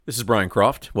This is Brian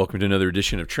Croft. Welcome to another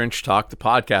edition of Trench Talk, the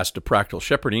podcast of Practical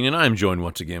Shepherding, and I'm joined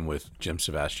once again with Jim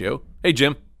Savastio. Hey,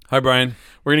 Jim. Hi, Brian.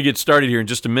 We're going to get started here in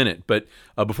just a minute, but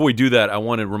before we do that, I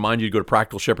want to remind you to go to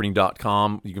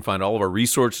practicalshepherding.com. You can find all of our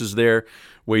resources there,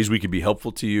 ways we could be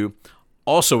helpful to you.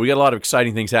 Also, we got a lot of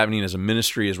exciting things happening as a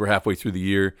ministry as we're halfway through the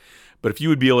year, but if you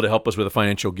would be able to help us with a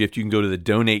financial gift, you can go to the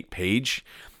donate page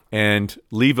and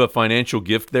leave a financial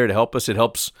gift there to help us. It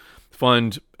helps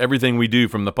fund everything we do,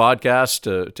 from the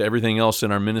podcast to everything else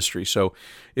in our ministry. So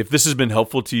if this has been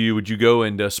helpful to you, would you go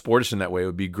and support us in that way? It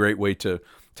would be a great way to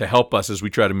help us as we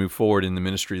try to move forward in the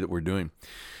ministry that we're doing.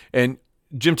 And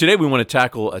Jim, today we want to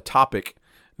tackle a topic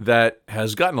that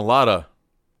has gotten a lot of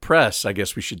press, I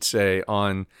guess we should say,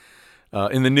 on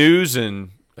in the news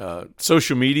and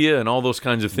social media and all those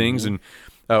kinds of things. And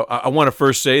I want to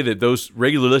first say that those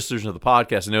regular listeners of the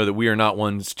podcast know that we are not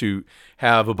ones to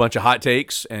have a bunch of hot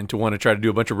takes and to want to try to do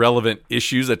a bunch of relevant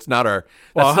issues. That's not our.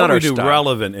 That's not our do style.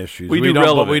 Relevant issues. We do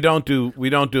relevant. But we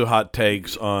don't do hot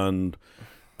takes on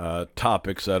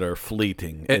topics that are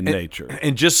fleeting in nature.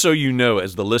 And just so you know,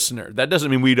 as the listener, that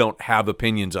doesn't mean we don't have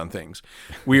opinions on things.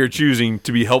 We are choosing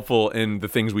to be helpful in the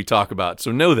things we talk about.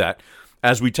 So know that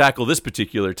as we tackle this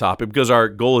particular topic, because our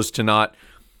goal is to not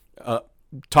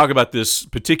talk about this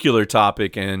particular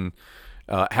topic and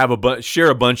share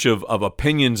a bunch of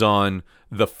opinions on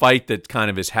the fight that kind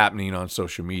of is happening on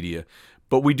social media.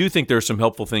 But we do think there are some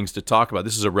helpful things to talk about.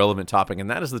 This is a relevant topic, and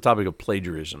that is the topic of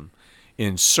plagiarism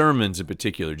in sermons in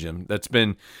particular, Jim. That's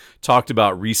been talked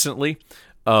about recently.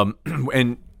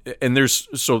 And there's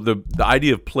the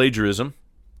idea of plagiarism.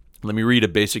 Let me read a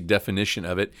basic definition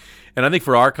of it. And I think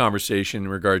for our conversation in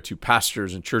regard to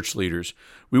pastors and church leaders,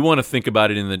 we want to think about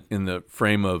it in the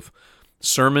frame of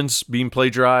sermons being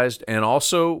plagiarized, and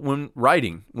also when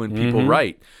people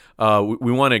write.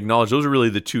 We want to acknowledge those are really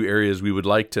the two areas we would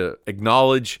like to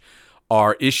acknowledge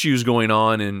are issues going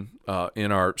on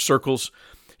in our circles.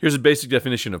 Here's a basic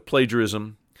definition of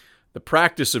plagiarism: the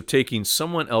practice of taking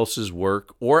someone else's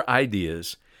work or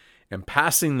ideas and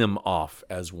passing them off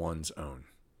as one's own.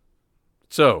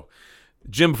 So,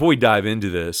 Jim, before we dive into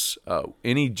this,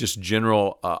 any just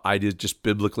general ideas, just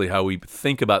biblically, how we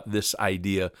think about this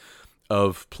idea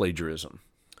of plagiarism?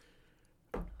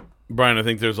 Brian, I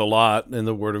think there's a lot in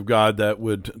the Word of God that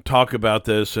would talk about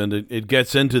this, and it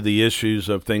gets into the issues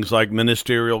of things like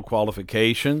ministerial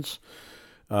qualifications.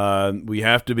 We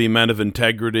have to be men of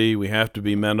integrity. We have to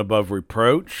be men above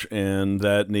reproach, and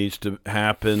that needs to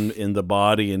happen in the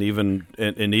body, and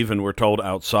even we're told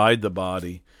outside the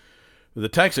body. The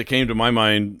text that came to my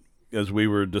mind as we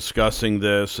were discussing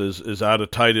this is out of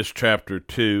Titus chapter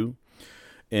 2,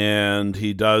 and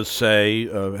he does say,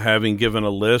 having given a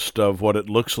list of what it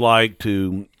looks like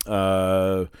to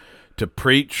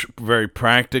preach very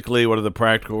practically, what are the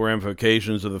practical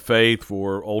ramifications of the faith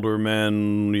for older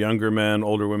men,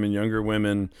 older women, younger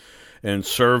women, and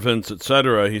servants,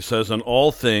 etc. He says, in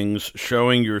all things,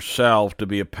 showing yourself to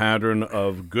be a pattern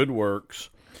of good works,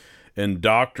 in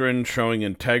doctrine, showing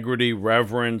integrity,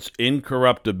 reverence,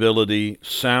 incorruptibility,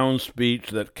 sound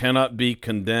speech that cannot be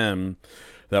condemned,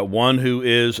 that one who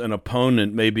is an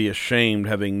opponent may be ashamed,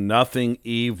 having nothing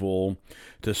evil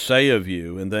to say of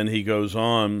you. And then he goes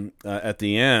on at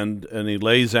the end, and he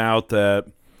lays out that,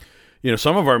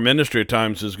 some of our ministry at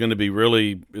times is going to be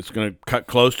it's going to cut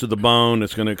close to the bone,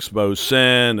 it's going to expose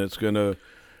sin, it's going to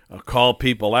call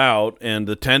people out, and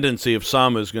the tendency of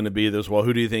some is going to be this, well,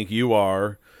 who do you think you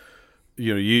are?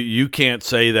 You can't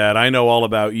say that. I know all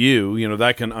about you.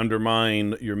 That can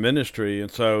undermine your ministry.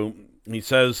 And so he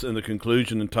says in the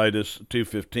conclusion in Titus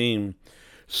 2:15,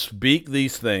 speak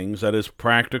these things, that is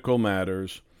practical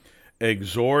matters,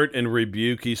 exhort and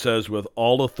rebuke, he says, with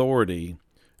all authority.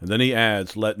 And then he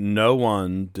adds, let no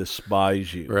one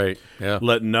despise you. Right, yeah.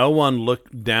 Let no one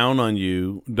look down on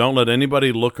you. Don't let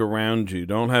anybody look around you.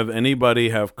 Don't have anybody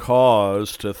have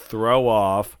cause to throw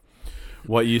off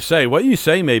what you say. What you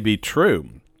say may be true,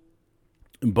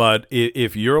 but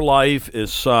if your life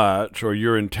is such, or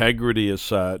your integrity is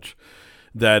such,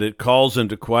 that it calls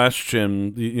into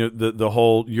question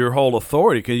your whole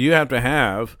authority, because you have to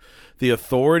have the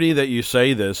authority that you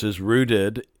say this is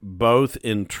rooted both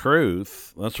in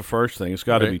truth. That's the first thing. It's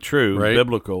got to be true,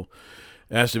 biblical.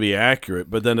 It has to be accurate,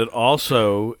 but then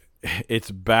it's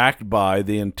backed by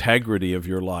the integrity of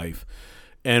your life.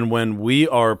 And when we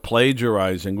are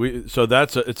plagiarizing,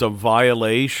 it's a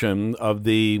violation of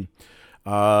the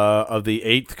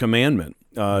eighth commandment.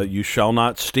 You shall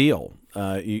not steal.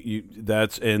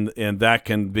 That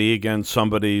can be against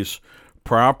somebody's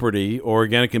property, or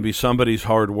again, it can be somebody's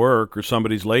hard work or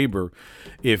somebody's labor.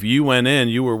 If you went in,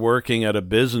 you were working at a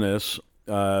business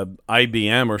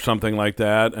IBM or something like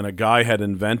that, and a guy had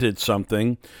invented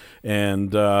something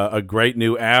and a great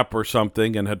new app or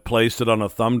something and had placed it on a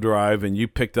thumb drive, and you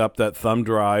picked up that thumb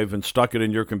drive and stuck it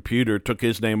in your computer, took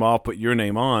his name off, put your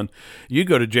name on, you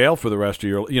go to jail for the rest of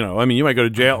your, you might go to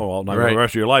jail, well, not for the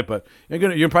rest of your life, but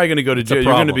you're probably going to go to jail.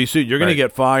 You're going to be sued. You're going to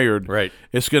get fired. Right.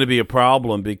 It's going to be a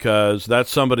problem because that's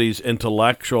somebody's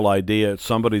intellectual idea. It's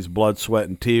somebody's blood, sweat,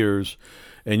 and tears,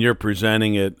 and you're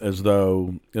presenting it as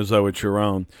though it's your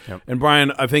own. Yep. And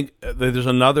Brian, I think there's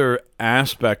another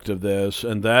aspect of this,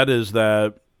 and that is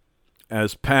that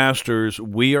as pastors,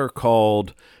 we are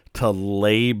called to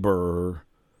labor.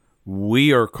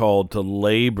 We are called to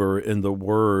labor in the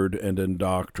word and in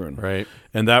doctrine. Right.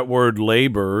 And that word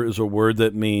labor is a word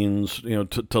that means,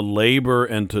 to labor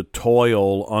and to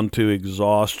toil unto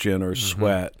exhaustion or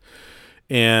sweat.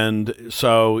 And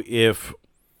so if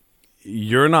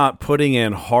you're not putting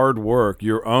in hard work,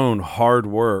 your own hard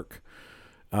work,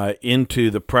 into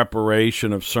the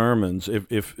preparation of sermons,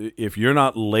 if you're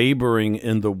not laboring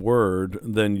in the word,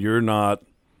 then you're not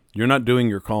doing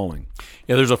your calling.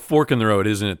 Yeah, there's a fork in the road,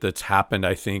 isn't it, that's happened,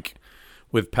 I think,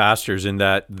 with pastors, in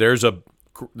that there's a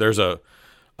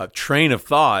train of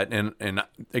thought, and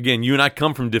again, you and I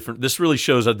come from different. This really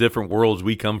shows how different worlds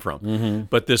we come from.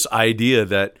 But this idea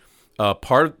that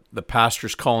part of the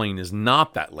pastor's calling is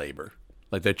not that labor,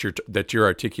 like that you're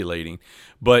articulating,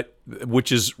 but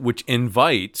which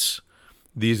invites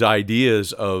these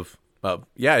ideas of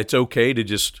it's okay to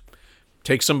just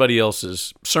take somebody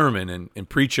else's sermon and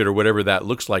preach it or whatever that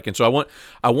looks like. And so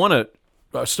I want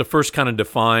us to first kind of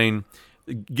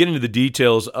get into the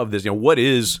details of this. What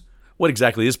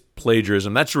exactly is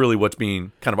plagiarism? That's really what's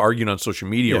being kind of argued on social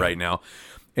media right now.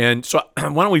 And so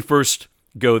why don't we first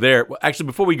go there? Well, actually,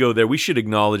 before we go there, we should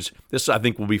acknowledge this. I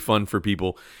think will be fun for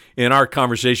people. In our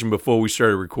conversation before we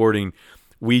started recording,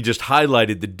 we just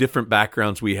highlighted the different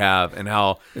backgrounds we have and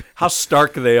how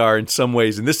stark they are in some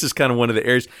ways. And this is kind of one of the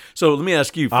areas. So let me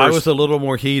ask you first. I was a little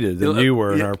more heated than you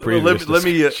were in our previous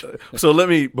let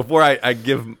me before I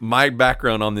give my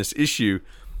background on this issue,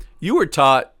 you were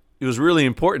taught it was really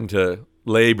important to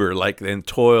labor, and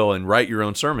toil, and write your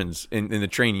own sermons in the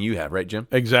training you have, right, Jim?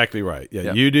 Exactly right.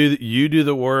 Yeah, you do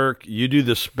the work, you do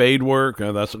the spade work.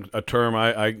 That's a term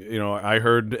I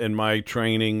heard in my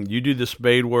training. You do the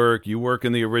spade work. You work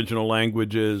in the original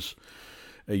languages.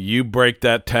 You break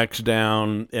that text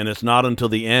down, and it's not until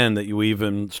the end that you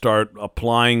even start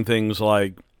applying things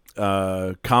like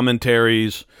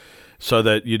commentaries. So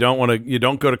that you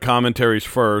don't go to commentaries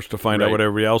first to find out what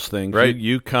everybody else thinks. Right.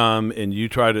 You come and you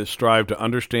try to strive to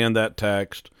understand that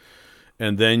text,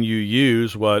 and then you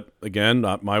use what, again,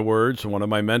 not my words, one of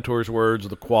my mentors' words,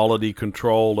 the quality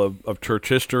control of church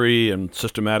history and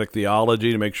systematic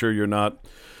theology to make sure you're not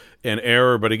in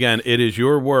error. But again, it is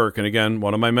your work. And again,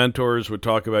 one of my mentors would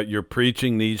talk about your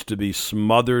preaching needs to be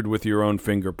smothered with your own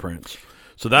fingerprints.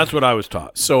 So that's what I was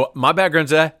taught. So my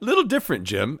background's a little different,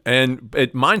 Jim. And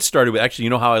mine started with, actually,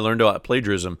 how I learned about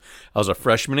plagiarism? I was a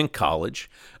freshman in college.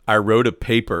 I wrote a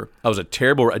paper. I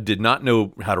did not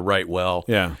know how to write well.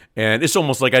 Yeah. And it's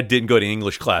almost like I didn't go to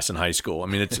English class in high school. I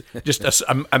mean, it's just,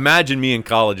 imagine me in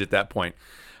college at that point.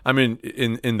 I'm in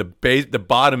the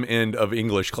bottom end of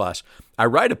English class. I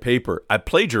write a paper. I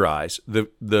plagiarize.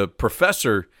 The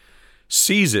professor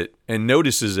sees it and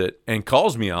notices it and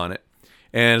calls me on it,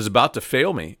 and is about to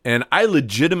fail me. And I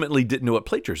legitimately didn't know what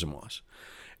plagiarism was.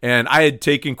 And I had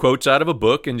taken quotes out of a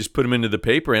book and just put them into the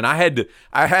paper. And I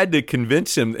had to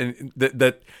convince him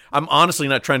that I'm honestly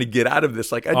not trying to get out of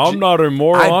this. I'm not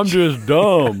immoral. I'm just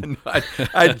dumb.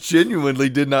 I genuinely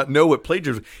did not know what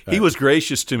plagiarism was. He was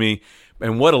gracious to me.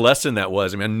 And what a lesson that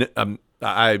was. I mean,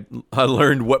 I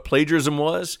learned what plagiarism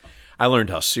was. I learned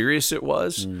how serious it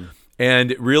was.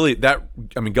 And really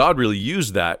God really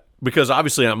used that. Because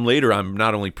obviously I'm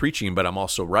not only preaching, but I'm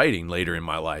also writing later in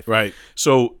my life. Right.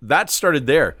 So that started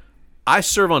there. I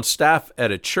serve on staff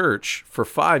at a church for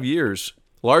 5 years,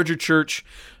 larger church.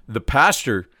 The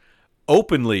pastor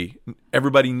openly,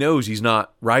 everybody knows he's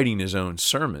not writing his own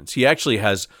sermons. He actually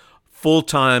has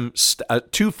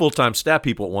two full-time staff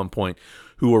people at one point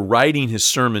who were writing his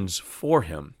sermons for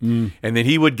him. And then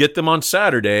he would get them on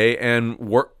Saturday and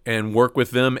work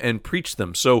with them and preach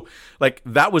them. So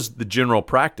that was the general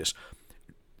practice.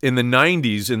 In the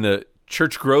 90s, in the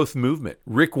church growth movement,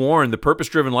 Rick Warren, the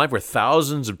Purpose-Driven Life, where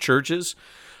thousands of churches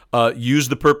used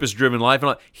the Purpose-Driven Life.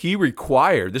 He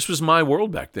required, this was my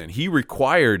world back then, he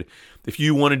required, if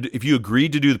you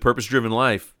agreed to do the Purpose-Driven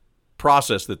Life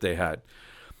process that they had,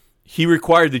 he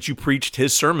required that you preached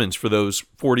his sermons for those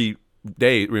 40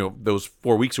 days, those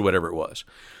 4 weeks or whatever it was.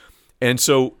 And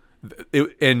so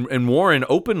and Warren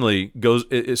openly goes,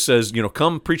 it says,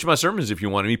 come preach my sermons if you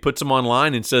want. And he puts them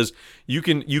online and says, you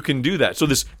can do that. So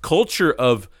this culture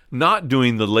of not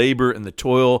doing the labor and the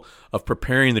toil of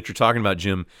preparing that you're talking about,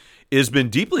 Jim, has been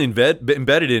deeply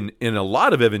embedded in a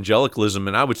lot of evangelicalism,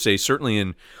 and I would say certainly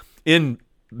in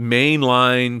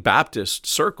mainline Baptist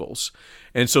circles.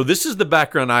 And so this is the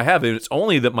background I have, and it's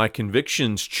only that my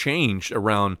convictions changed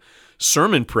around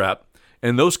sermon prep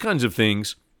and those kinds of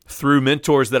things through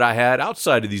mentors that I had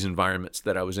outside of these environments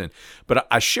that I was in. But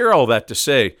I share all that to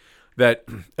say that,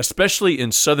 especially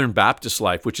in Southern Baptist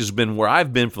life, which has been where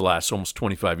I've been for the last almost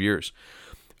 25 years,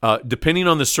 depending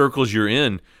on the circles you're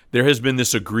in, there has been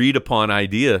this agreed upon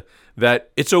idea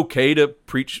that it's okay to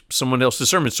preach someone else's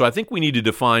sermon. So I think we need to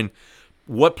define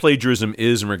what plagiarism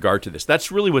is in regard to this.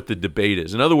 That's really what the debate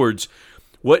is. In other words,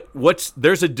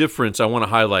 there's a difference I want to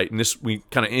highlight, and this, we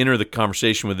kind of enter the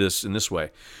conversation with this in this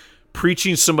way.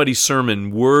 Preaching somebody's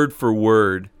sermon word for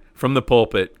word from the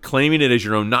pulpit, claiming it as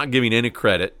your own, not giving any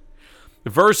credit,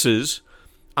 versus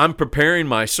I'm preparing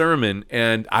my sermon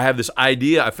and I have this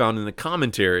idea I found in the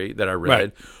commentary that I read,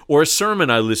 right, or a sermon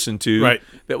I listened to, right,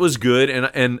 that was good,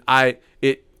 and I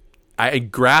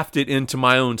graft it into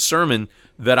my own sermon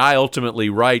that I ultimately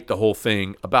write the whole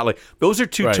thing about. Like, those are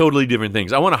two right, totally different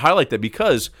things. I want to highlight that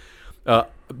because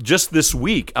just this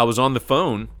week I was on the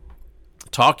phone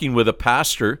talking with a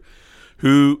pastor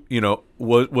who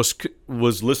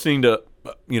was listening to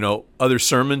other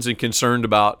sermons and concerned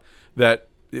about that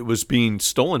it was being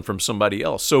stolen from somebody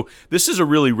else. So this is a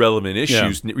really relevant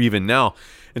issue even now.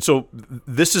 And so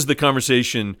this is the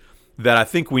conversation that I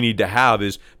think we need to have,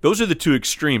 is those are the two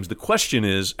extremes. The question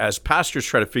is, as pastors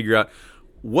try to figure out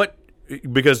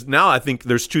because now I think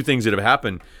there's two things that have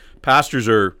happened. Pastors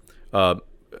are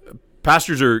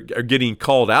getting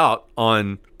called out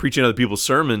on preaching other people's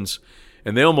sermons,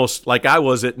 and they almost, like I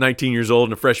was at 19 years old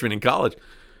and a freshman in college,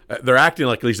 they're acting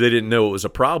like at least they didn't know it was a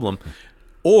problem.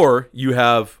 Or you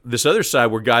have this other side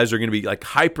where guys are going to be like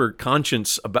hyper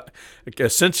conscious about,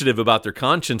 sensitive about their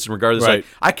conscience, and regardless, right, like,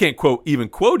 I can't even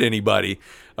quote anybody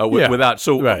without.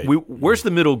 So right, where's the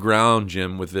middle ground,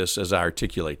 Jim, with this as I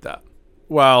articulate that?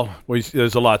 Well,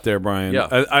 there's a lot there, Brian. Yeah.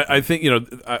 I think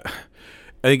I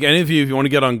think any of you, if you want to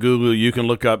get on Google, you can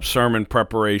look up sermon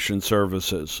preparation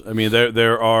services. I mean,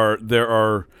 there are.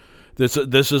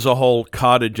 This is a whole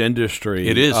cottage industry.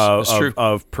 It is. That's true.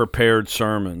 Of prepared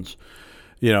sermons.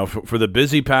 For the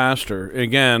busy pastor,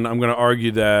 again, I'm going to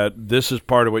argue that this is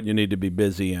part of what you need to be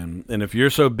busy in. And if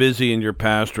you're so busy in your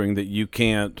pastoring that you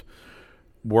can't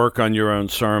work on your own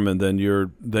sermon, then you're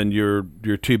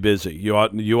too busy. You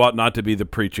ought not to be the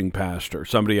preaching pastor.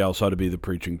 Somebody else ought to be the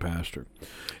preaching pastor.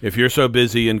 If you're so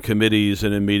busy in committees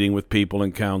and in meeting with people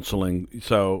and counseling,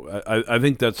 so I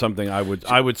think that's something I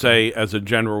would say as a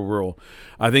general rule.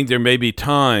 I think there may be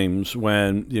times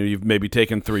when you've maybe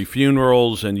taken 3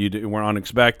 funerals and you were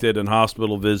unexpected, and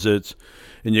hospital visits,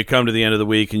 and you come to the end of the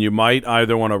week and you might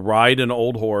either want to ride an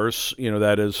old horse,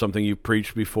 that is something you've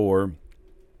preached before,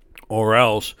 or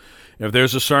else if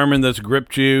there's a sermon that's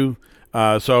gripped you.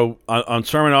 So on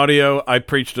Sermon Audio, I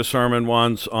preached a sermon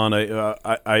once on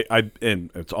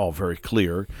and it's all very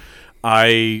clear.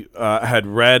 I had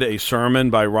read a sermon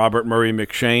by Robert Murray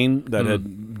McCheyne that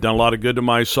had done a lot of good to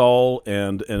my soul,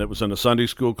 and it was in a Sunday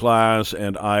school class,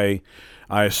 and I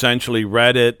essentially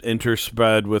read it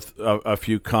intersped with a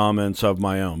few comments of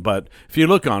my own. But if you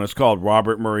look on, it's called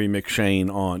Robert Murray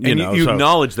McCheyne on. You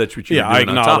acknowledge that's what you're doing.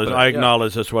 I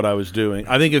acknowledge that's what I was doing.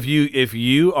 I think if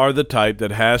you are the type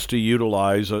that has to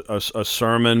utilize a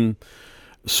sermon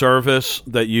service,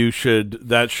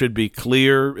 that should be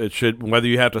clear. It should, whether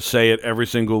you have to say it every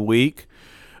single week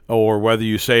or whether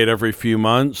you say it every few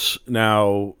months.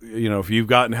 Now, if you've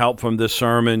gotten help from this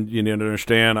sermon, you need to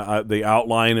understand the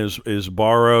outline is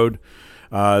borrowed.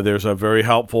 There's a very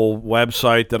helpful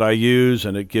website that I use,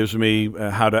 and it gives me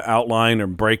how to outline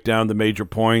and break down the major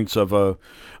points of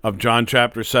John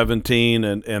chapter 17,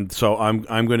 and so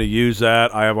I'm going to use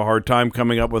that. I have a hard time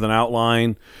coming up with an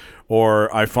outline.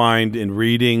 Or I find in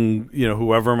reading,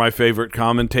 whoever my favorite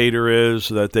commentator is,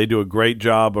 that they do a great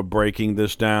job of breaking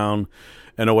this down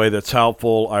in a way that's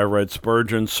helpful. I read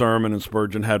Spurgeon's sermon, and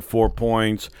Spurgeon had 4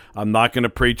 points. I'm not going to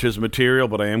preach his material,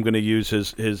 but I am going to use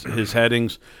his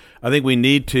headings. I think we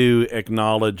need to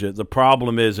acknowledge it. The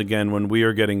problem is, again, when we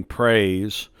are getting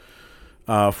praise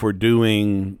for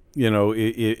doing, we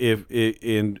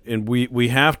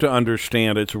have to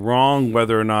understand it's wrong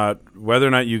whether or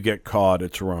not you get caught.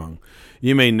 It's wrong.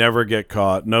 You may never get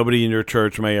caught. Nobody in your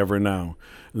church may ever know.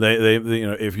 They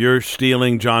if you're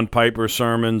stealing John Piper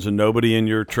sermons and nobody in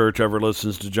your church ever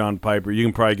listens to John Piper, you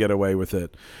can probably get away with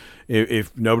it.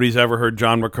 if nobody's ever heard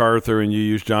John MacArthur and you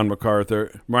use John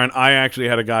MacArthur, Brian, I actually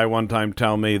had a guy one time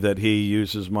tell me that he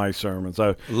uses my sermons.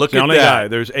 So Look the at only that. guy.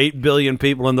 There's 8 billion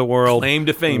people in the world. Claim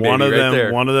to fame, One baby, of right them,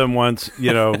 there. one of them once,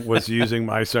 was using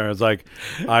my sermons. Like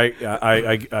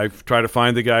I try to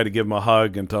find the guy to give him a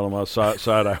hug and tell him how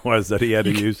sad I was that he had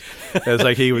to use. It's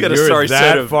like he was. got a You're sorry set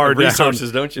that of far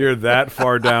resources, down, don't you? You're that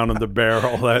far down in the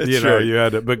barrel that That's right. you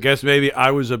had to. But guess maybe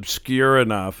I was obscure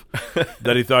enough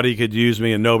that he thought he could use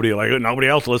me, and nobody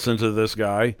else listens to this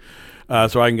guy,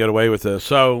 so I can get away with this.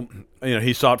 So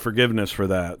he sought forgiveness for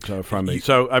that from me.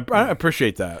 So I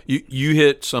appreciate that. You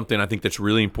hit something I think that's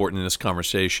really important in this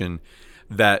conversation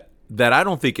that I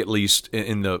don't think, at least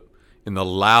in the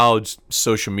loud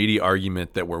social media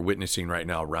argument that we're witnessing right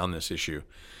now around this issue,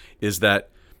 is that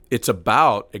it's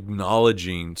about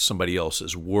acknowledging somebody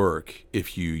else's work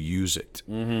if you use it.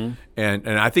 Mm-hmm.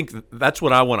 And I think that's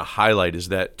what I want to highlight, is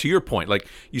that, to your point, like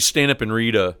you stand up and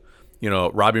read a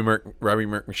Robbie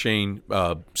McShane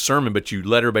sermon, but you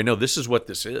let everybody know this is what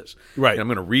this is. Right. And I'm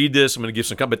going to read this. I'm going to give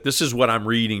some comment, but this is what I'm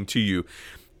reading to you.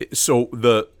 So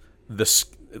the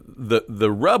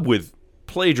rub with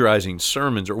plagiarizing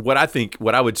sermons, or what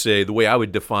I would say, the way I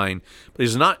would define,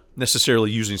 is not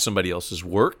necessarily using somebody else's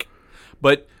work,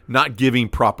 but not giving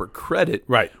proper credit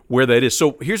where that is.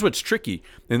 So here's what's tricky.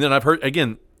 And then I've heard,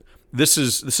 again, this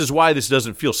is why this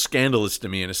doesn't feel scandalous to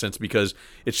me in a sense, because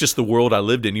it's just the world I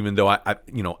lived in, even though I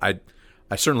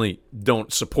certainly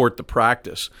don't support the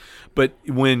practice. But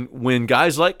when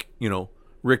guys like,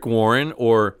 Rick Warren,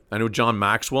 or I know John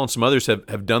Maxwell and some others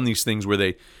have done these things where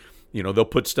they, they'll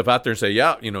put stuff out there and say,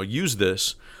 use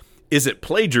this. Is it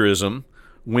plagiarism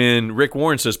when Rick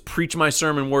Warren says, preach my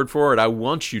sermon word for word, I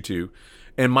want you to?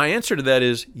 And my answer to that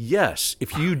is yes,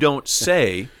 if you don't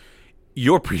say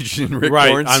you're preaching Rick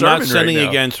Warren's I'm sermon not sinning right now.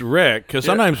 against Rick, because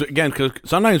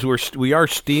sometimes we are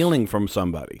stealing from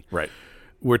somebody. Right.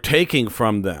 We're taking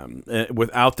from them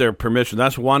without their permission.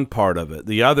 That's one part of it.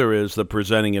 The other is the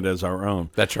presenting it as our own.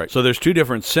 That's right. So there's two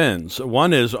different sins.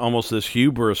 One is almost this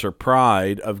hubris or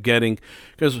pride of getting,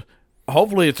 because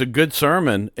hopefully it's a good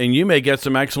sermon and you may get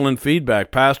some excellent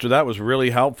feedback. Pastor, that was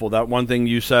really helpful. That one thing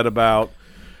you said about,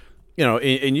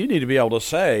 and you need to be able to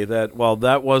say that, well,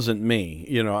 that wasn't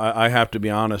me. I have to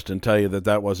be honest and tell you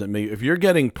that wasn't me. If you're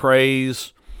getting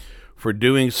praise for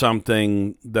doing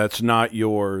something that's not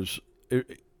yours,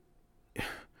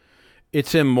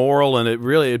 it's immoral, and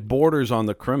it borders on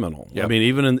the criminal. Yep. I mean,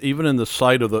 even in the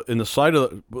sight of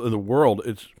the world,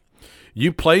 it's,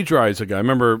 you plagiarize a guy. I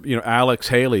remember, Alex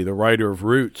Haley, the writer of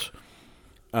Roots,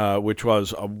 which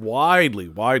was a widely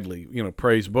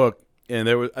praised book, and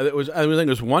I think it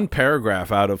was one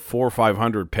paragraph out of 400 or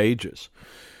 500 pages,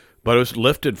 but it was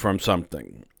lifted from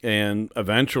something. And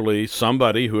eventually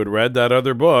somebody who had read that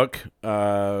other book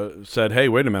said, hey,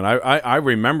 wait a minute, I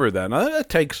remember that. Now,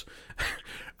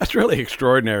 that's really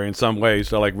extraordinary in some ways,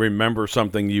 to remember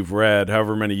something you've read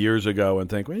however many years ago and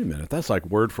think, wait a minute, that's like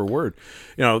word for word,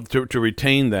 to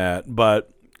retain that.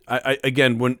 But I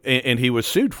again, and he was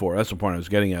sued for it. That's the point I was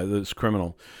getting at, this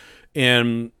criminal.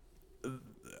 And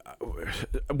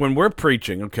when we're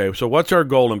preaching, okay, so what's our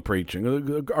goal in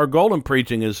preaching? Our goal in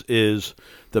preaching is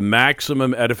the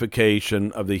maximum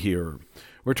edification of the hearer.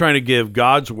 We're trying to give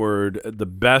God's word the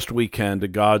best we can to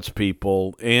God's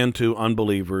people and to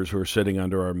unbelievers who are sitting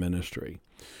under our ministry.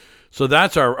 So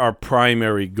that's our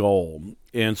primary goal.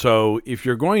 And so if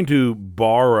you're going to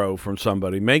borrow from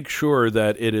somebody, make sure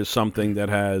that it is something that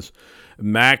has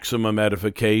maximum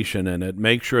edification in it.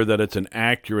 Make sure that it's an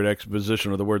accurate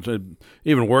exposition of the words.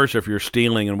 Even worse if you're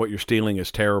stealing and what you're stealing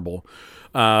is terrible.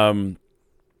 So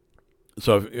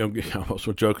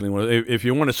also jokingly, if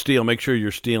you want to steal, make sure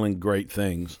you're stealing great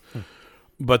things.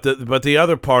 But the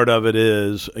other part of it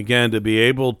is, again, to be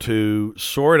able to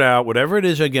sort out whatever it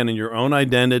is, again, in your own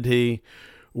identity,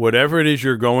 whatever it is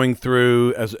you're going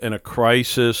through as in a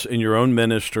crisis in your own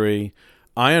ministry.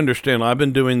 I understand. I've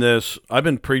been doing this. I've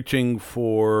been preaching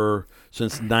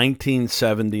since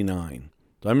 1979.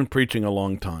 So I've been preaching a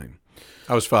long time.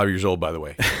 I was 5 years old, by the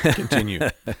way. Continue.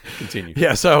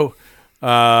 Yeah. So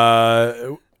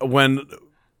when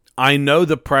I know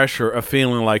the pressure of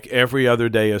feeling like every other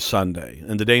day is Sunday,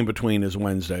 and the day in between is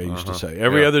Wednesday, I used to say.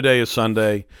 Every other day is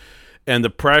Sunday, and the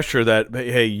pressure that,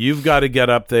 hey, you've got to get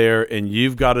up there and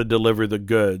you've got to deliver the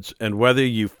goods. And whether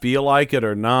you feel like it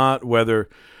or not,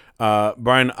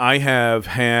 Brian, I have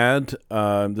had,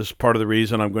 this is part of the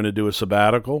reason I'm going to do a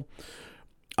sabbatical,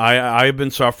 I've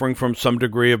been suffering from some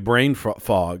degree of brain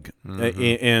fog.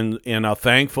 Mm-hmm. And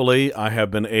thankfully, I have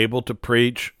been able to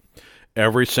preach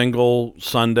every single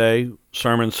Sunday.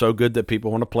 Sermons so good that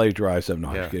people want to plagiarize them. No,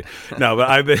 I'm just kidding. No, but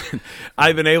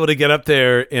I've been able to get up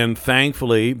there and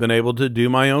thankfully been able to do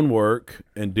my own work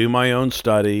and do my own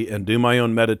study and do my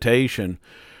own meditation.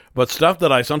 But stuff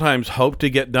that I sometimes hope to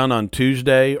get done on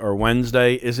Tuesday or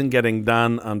Wednesday isn't getting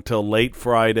done until late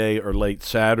Friday or late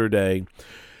Saturday.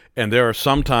 And there are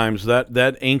sometimes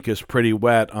that ink is pretty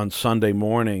wet on Sunday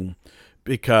morning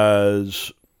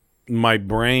because my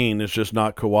brain is just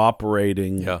not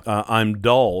cooperating. Yeah. I'm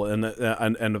dull, and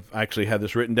I've actually had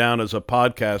this written down as a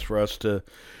podcast for us to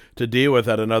deal with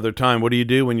at another time. What do you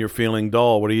do when you're feeling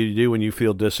dull? What do you do when you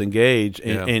feel disengaged?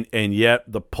 And yet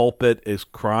the pulpit is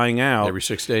crying out every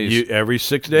 6 days. Every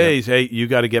 6 days, hey, you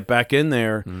got to get back in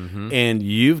there, and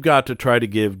you've got to try to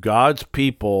give God's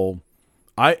people.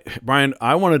 Brian,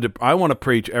 I want to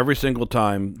preach every single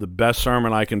time the best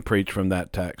sermon I can preach from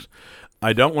that text.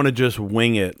 I don't want to just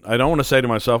wing it. I don't want to say to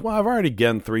myself, well, I've already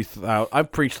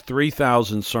I've preached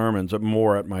 3,000 sermons or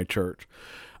more at my church.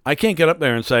 I can't get up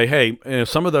there and say, hey,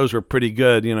 some of those are pretty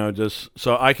good, just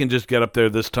so I can just get up there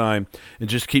this time and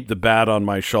just keep the bat on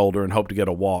my shoulder and hope to get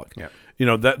a walk.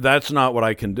 Yeah. That's not what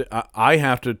I can do. I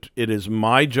have to, it is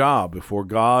my job before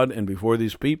God and before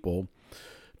these people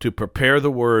to prepare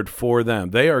the word for them.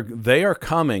 They are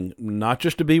coming not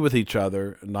just to be with each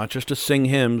other, not just to sing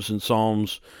hymns and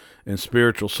psalms and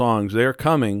spiritual songs. They're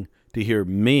coming to hear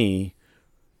me,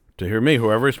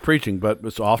 whoever is preaching, but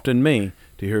it's often me,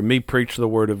 to hear me preach the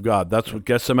word of God. That's what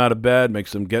gets them out of bed,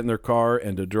 makes them get in their car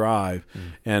and to drive.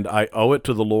 And I owe it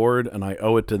to the Lord and I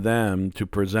owe it to them to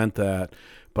present that.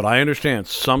 But I understand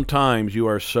sometimes you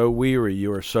are so weary,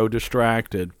 you are so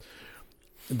distracted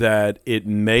that it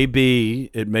may be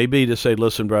to say,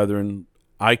 listen, brethren,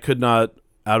 I could not,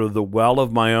 out of the well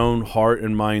of my own heart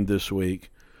and mind this week,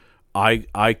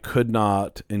 I could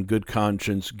not, in good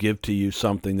conscience, give to you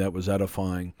something that was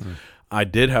edifying. I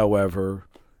did, however.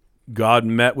 God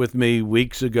met with me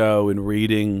weeks ago in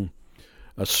reading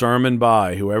a sermon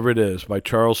by, whoever it is, by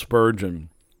Charles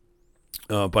Spurgeon,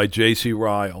 by J.C.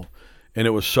 Ryle, and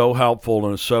it was so helpful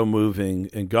and so moving.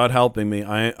 And God helping me,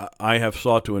 I have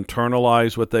sought to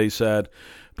internalize what they said,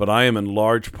 but I am in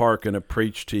large part going to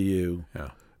preach to you.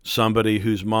 Yeah. Somebody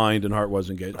whose mind and heart was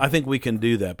engaged. I think we can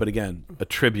do that, but again,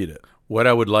 attribute it. What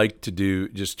I would like to do,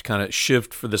 just kind of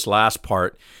shift for this last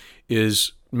part,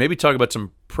 is maybe talk about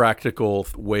some practical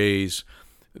ways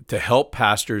to help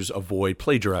pastors avoid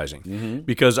plagiarizing.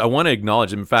 Because I want to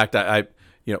acknowledge, in fact, I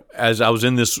as I was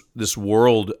in this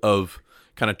world of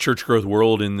kind of church growth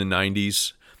world in the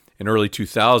 90s and early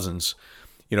 2000s,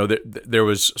 there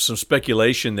was some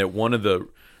speculation that one of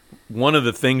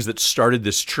the things that started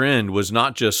this trend was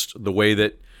not just the way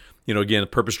that, again,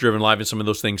 purpose-driven life and some of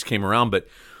those things came around, but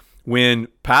when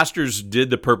pastors did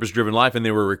the purpose-driven life and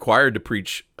they were required to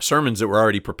preach sermons that were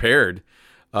already prepared,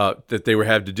 that they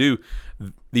had to do,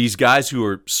 these guys who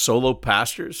are solo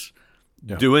pastors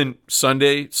doing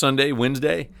Sunday,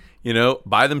 Wednesday,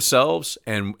 by themselves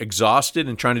and exhausted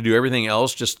and trying to do everything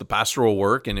else, just the pastoral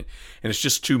work, and it's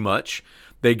just too much.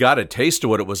 They got a taste of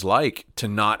what it was like to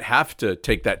not have to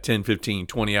take that 10, 15,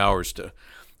 20 hours to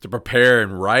prepare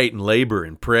and write and labor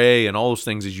and pray and all those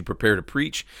things as you prepare to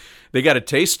preach. They got a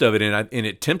taste of it, and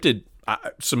it tempted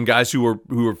some guys who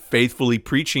were faithfully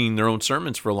preaching their own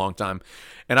sermons for a long time.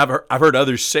 And I've heard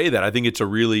others say that. I think it's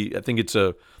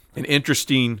an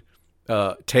interesting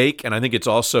take, and I think it's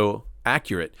also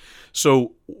accurate.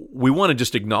 So we want to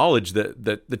just acknowledge that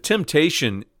the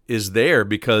temptation is there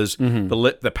because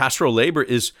the pastoral labor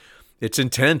it's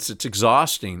intense, it's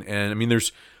exhausting, and I mean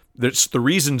there's the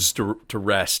reasons to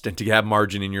rest and to have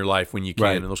margin in your life when you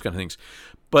can, and those kind of things.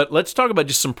 But let's talk about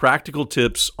just some practical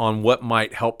tips on what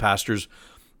might help pastors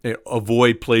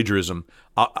avoid plagiarism.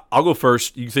 I'll go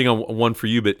first. You think on one for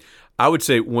you, but I would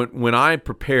say when I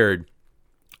prepared,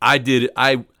 I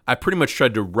pretty much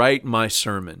tried to write my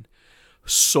sermon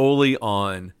solely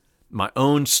on my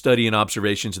own study and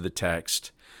observations of the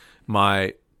text,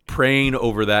 my praying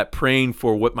over that, praying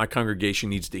for what my congregation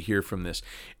needs to hear from this,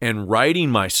 and writing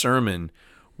my sermon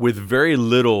with very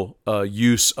little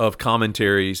use of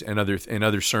commentaries and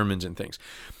other sermons and things.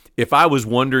 If I was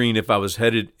wondering if I was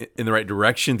headed in the right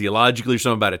direction theologically or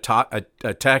something about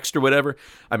a text or whatever,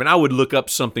 I mean, I would look up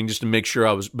something just to make sure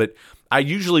I was. But I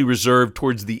usually reserve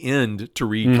towards the end to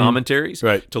read commentaries,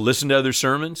 to listen to other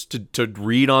sermons, to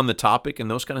read on the topic and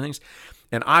those kind of things.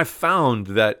 And I found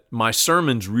that my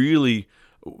sermons really,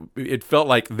 it felt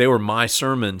like they were my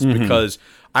sermons because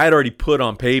I had already put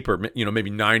on paper,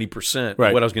 maybe 90% of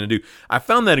what I was going to do. I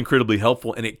found that incredibly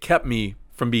helpful, and it kept me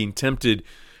from being tempted.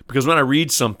 Because when I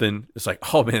read something, it's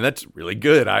like, oh man, that's really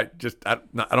good. I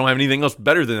don't have anything else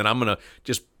better than that.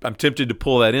 I'm tempted to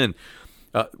pull that in.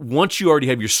 once you already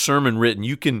have your sermon written,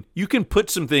 you can put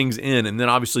some things in, and then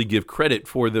obviously give credit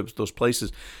for those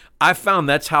places. I found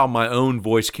that's how my own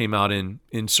voice came out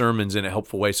in sermons in a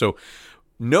helpful way. So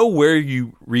know where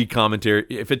you read commentary.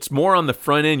 If it's more on the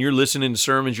front end, you're listening to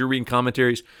sermons, you're reading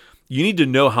commentaries, you need to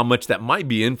know how much that might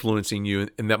be influencing you,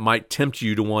 and that might tempt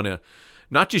you to want to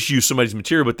not just use somebody's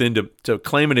material, but then to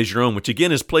claim it as your own, which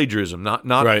again is plagiarism, not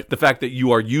right. the fact that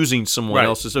you are using someone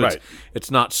else's. So it's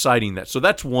not citing that. So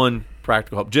that's one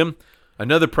practical help. Jim,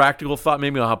 another practical thought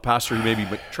maybe on how pastor you may be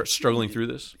struggling through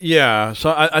this? Yeah,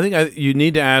 so I think you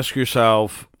need to ask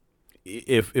yourself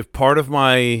if part of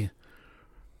my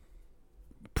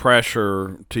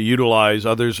pressure to utilize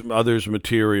others'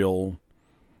 material,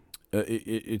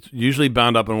 it's usually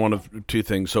bound up in one of two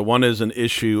things. So one is an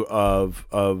issue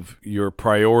of your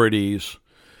priorities.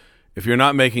 If you're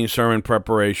not making sermon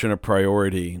preparation a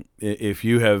priority, if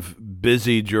you have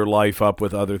busied your life up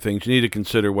with other things, you need to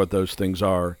consider what those things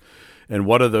are, and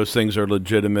what of those things are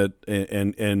legitimate,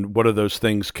 and what of those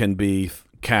things can be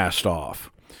cast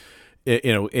off.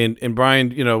 And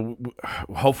Brian,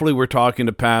 hopefully we're talking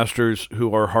to pastors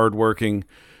who are hardworking.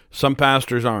 Some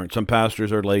pastors aren't. Some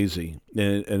pastors are lazy,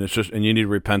 and it's just, and you need to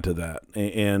repent of that.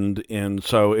 And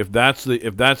so if that's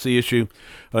the issue,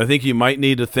 I think you might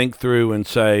need to think through and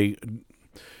say,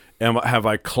 have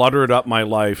I cluttered up my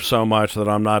life so much that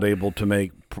I'm not able to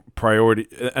make priority?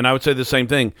 And I would say the same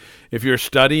thing. If you're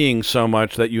studying so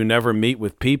much that you never meet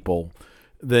with people,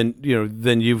 then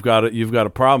you've got a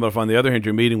problem. But if on the other hand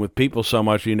you're meeting with people so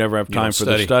much you never have time for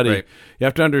the study, right. You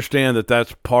have to understand that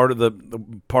that's part of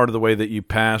the way that you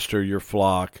pastor your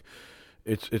flock.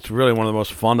 It's really one of the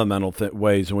most fundamental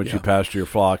ways in which you pastor your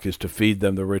flock is to feed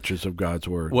them the riches of God's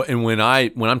word. Well, and when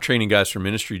I'm training guys for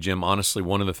ministry, Jim, honestly,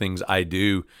 one of the things I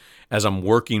do as I'm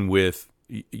working with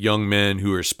young men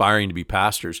who are aspiring to be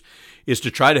pastors is to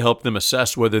try to help them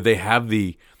assess whether they have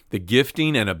the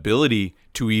gifting and ability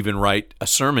to even write a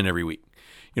sermon every week.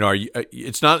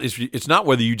 It's not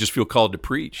whether you just feel called to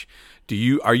preach.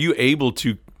 Are you able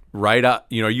to write out?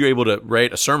 Are you able to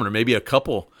write a sermon or maybe a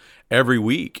couple every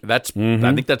week? I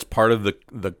think that's part of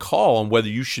the call on whether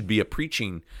you should be a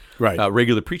preaching,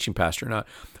 regular preaching pastor or not.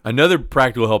 Another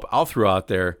practical help I'll throw out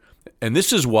there, and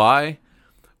this is why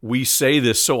we say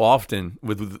this so often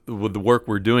with the work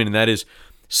we're doing, and that is,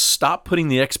 stop putting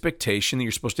the expectation that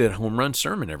you're supposed to get a home run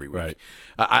sermon every week.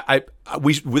 Right.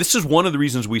 This is one of the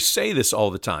reasons we say this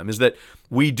all the time, is that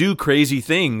we do crazy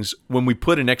things when we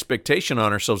put an expectation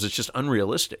on ourselves. It's just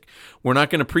unrealistic. We're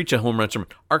not going to preach a home run sermon.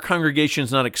 Our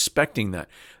congregation's not expecting that.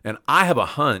 And I have a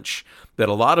hunch that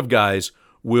a lot of guys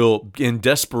will, in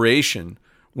desperation,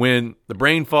 when the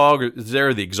brain fog is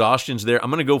there, the exhaustion's there, I'm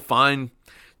going to go find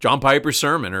John Piper's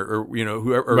sermon or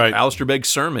Alistair Begg's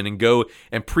sermon and go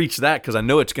and preach that because I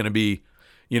know it's going to be,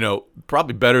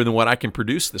 probably better than what I can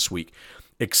produce this week.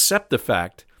 Accept the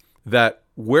fact that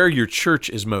where your church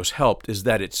is most helped is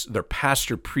that it's their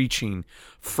pastor preaching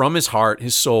from his heart,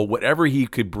 his soul, whatever he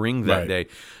could bring that day,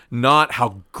 not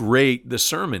how great the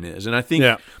sermon is. And I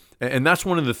think, and that's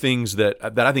one of the things that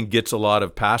I think gets a lot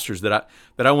of pastors that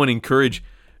I want to encourage.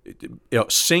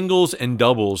 Singles and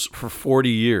doubles for 40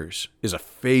 years is a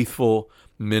faithful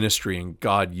ministry, and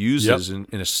God uses in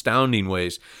astounding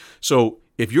ways. So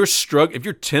if you're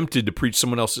tempted to preach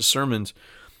someone else's sermons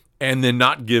and then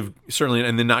not give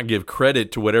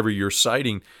credit to whatever you're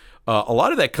citing, a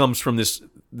lot of that comes from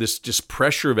this just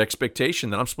pressure of expectation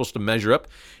that I'm supposed to measure up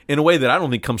in a way that I don't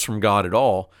think comes from God at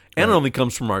all. And it only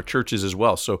comes from our churches as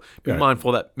well. So be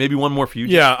mindful of that. Maybe one more for you.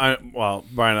 Yeah,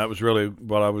 Brian, that was really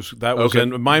what I was. That was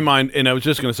in my mind, and I was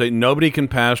just going to say, nobody can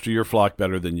pastor your flock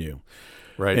better than you.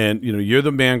 Right. And you're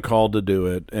the man called to do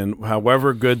it. And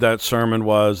however good that sermon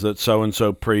was that so and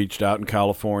so preached out in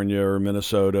California or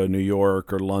Minnesota, New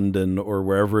York or London or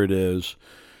wherever it is,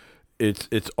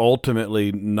 it's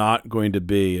ultimately not going to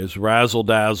be as razzle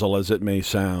dazzle as it may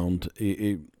sound.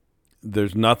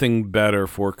 There's nothing better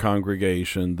for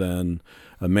congregation than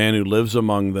a man who lives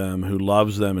among them, who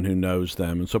loves them, and who knows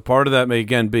them. And so part of that may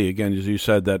be, as you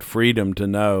said, that freedom to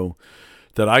know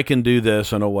that I can do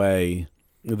this in a way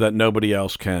that nobody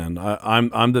else can.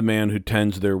 I'm the man who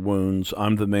tends their wounds.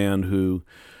 I'm the man who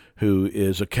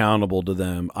is accountable to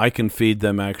them. I can feed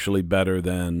them actually better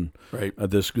than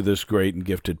this great and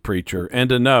gifted preacher. And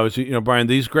to know, Brian,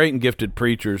 these great and gifted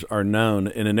preachers are known,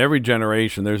 and in every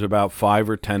generation there's about 5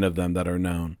 or 10 of them that are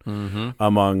known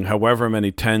among however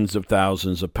many tens of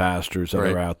thousands of pastors that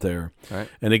are out there. Right.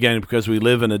 And again, because we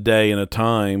live in a day and a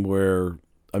time where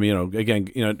I mean, again,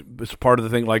 it's part of the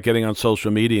thing, like getting on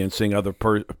social media and seeing other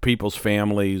people's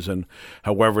families and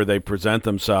however they present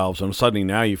themselves. And suddenly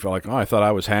now you feel like, oh, I thought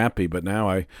I was happy, but now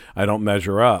I don't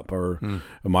measure up, or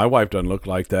my wife doesn't look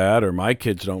like that, or my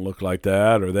kids don't look like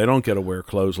that, or they don't get to wear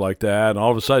clothes like that. And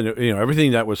all of a sudden,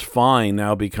 everything that was fine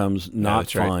now becomes not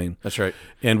fine. That's right.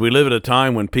 And we live at a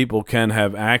time when people can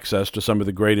have access to some of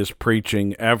the greatest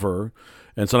preaching ever.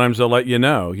 And sometimes they'll let you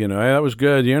know, hey, that was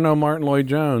good. Martin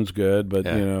Lloyd-Jones good, but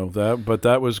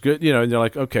that was good. And you're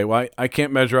like, okay, well, I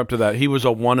can't measure up to that. He was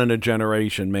a one in a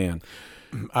generation man.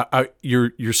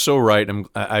 You're so right.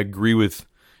 I agree with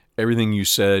everything you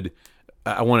said.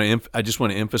 I just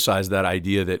want to emphasize that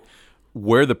idea that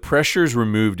where the pressure is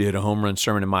removed to hit a home run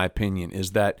sermon, in my opinion,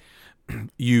 is that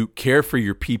you care for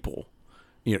your people.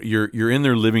 You're in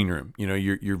their living room.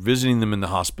 You're visiting them in the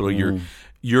hospital.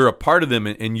 You're a part of them,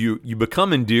 and you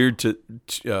become endeared to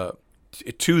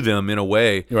them in a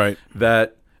way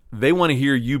that they want to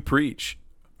hear you preach,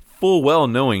 full well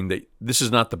knowing that this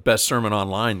is not the best sermon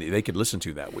online that they could listen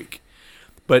to that week,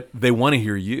 but they want to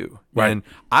hear you. Right. And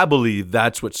I believe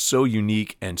that's what's so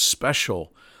unique and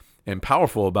special and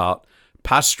powerful about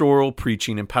pastoral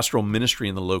preaching and pastoral ministry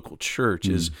in the local church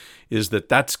is that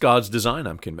that's God's design,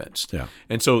 I'm convinced. Yeah.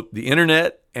 And so the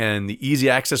internet and the easy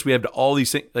access we have to all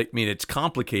these things, it's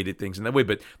complicated things in that way,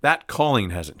 but that calling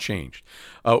hasn't changed.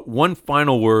 One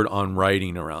final word on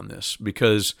writing around this,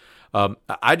 because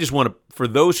I just want to, for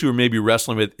those who are maybe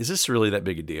wrestling with, is this really that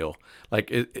big a deal?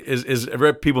 Like, is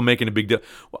people making a big deal?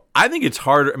 Well, I think it's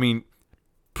harder.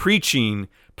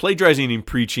 Plagiarizing and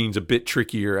preaching is a bit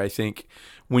trickier, I think.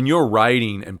 When you're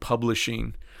writing and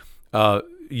publishing,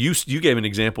 you gave an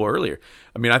example earlier.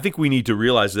 I think we need to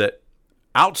realize that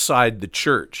outside the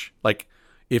church, like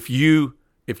if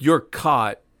you're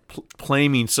caught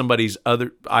claiming somebody's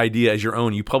other idea as your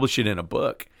own, you publish it in a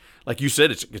book. Like you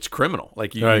said, it's criminal.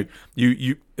 Like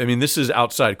this is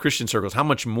outside Christian circles. How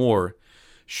much more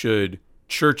should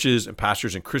churches and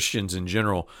pastors and Christians in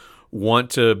general want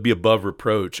to be above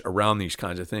reproach around these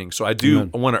kinds of things? So I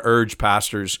want to urge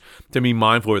pastors to be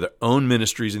mindful of their own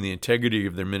ministries and the integrity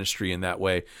of their ministry in that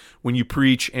way when you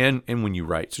preach and when you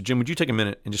write. So Jim, would you take a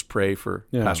minute and just pray for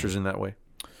pastors in that way?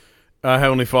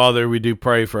 Heavenly Father, we do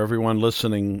pray for everyone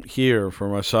listening here, for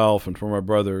myself and for my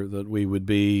brother, that we would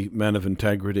be men of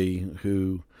integrity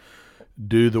who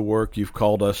do the work you've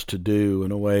called us to do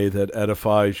in a way that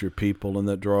edifies your people and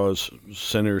that draws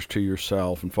sinners to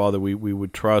yourself. And Father, we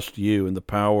would trust you and the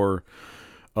power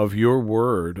of your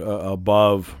word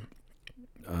above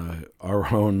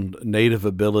our own native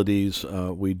abilities.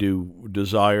 We do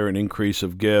desire an increase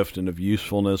of gift and of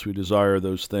usefulness. We desire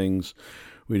those things.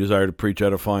 We desire to preach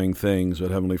edifying things. But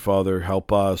Heavenly Father,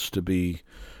 help us to be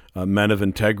men of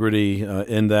integrity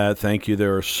in that. Thank you.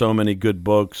 There are so many good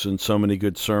books and so many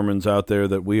good sermons out there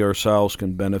that we ourselves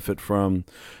can benefit from.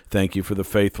 Thank you for the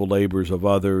faithful labors of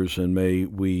others, and may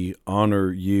we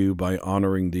honor you by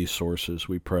honoring these sources.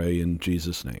 We pray in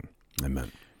Jesus' name.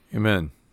 Amen. Amen.